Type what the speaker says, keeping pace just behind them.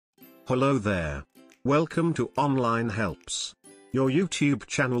Hello there. Welcome to Online Helps, your YouTube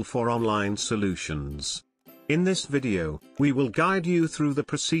channel for online solutions. In this video, we will guide you through the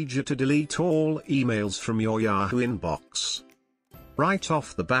procedure to delete all emails from your Yahoo inbox. Right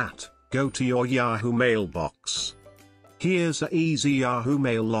off the bat, go to your Yahoo mailbox. Here's an easy Yahoo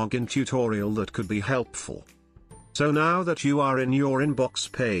Mail login tutorial that could be helpful. So now that you are in your inbox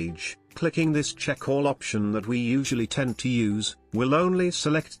page, clicking this check all option that we usually tend to use, will only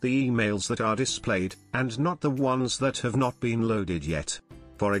select the emails that are displayed, and not the ones that have not been loaded yet.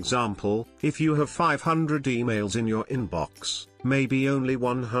 For example, if you have 500 emails in your inbox, maybe only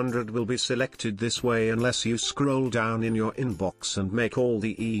 100 will be selected this way unless you scroll down in your inbox and make all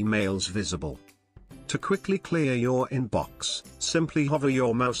the emails visible. To quickly clear your inbox, simply hover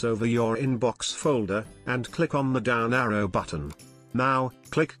your mouse over your inbox folder, and click on the down arrow button. Now,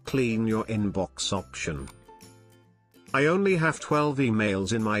 click Clean Your Inbox option. I only have 12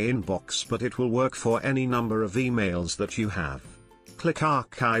 emails in my inbox, but it will work for any number of emails that you have. Click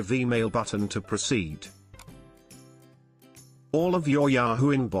Archive Email button to proceed. All of your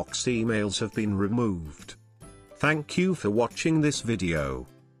Yahoo inbox emails have been removed. Thank you for watching this video.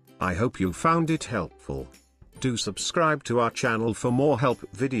 I hope you found it helpful. Do subscribe to our channel for more help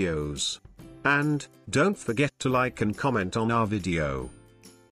videos. And, don't forget to like and comment on our video.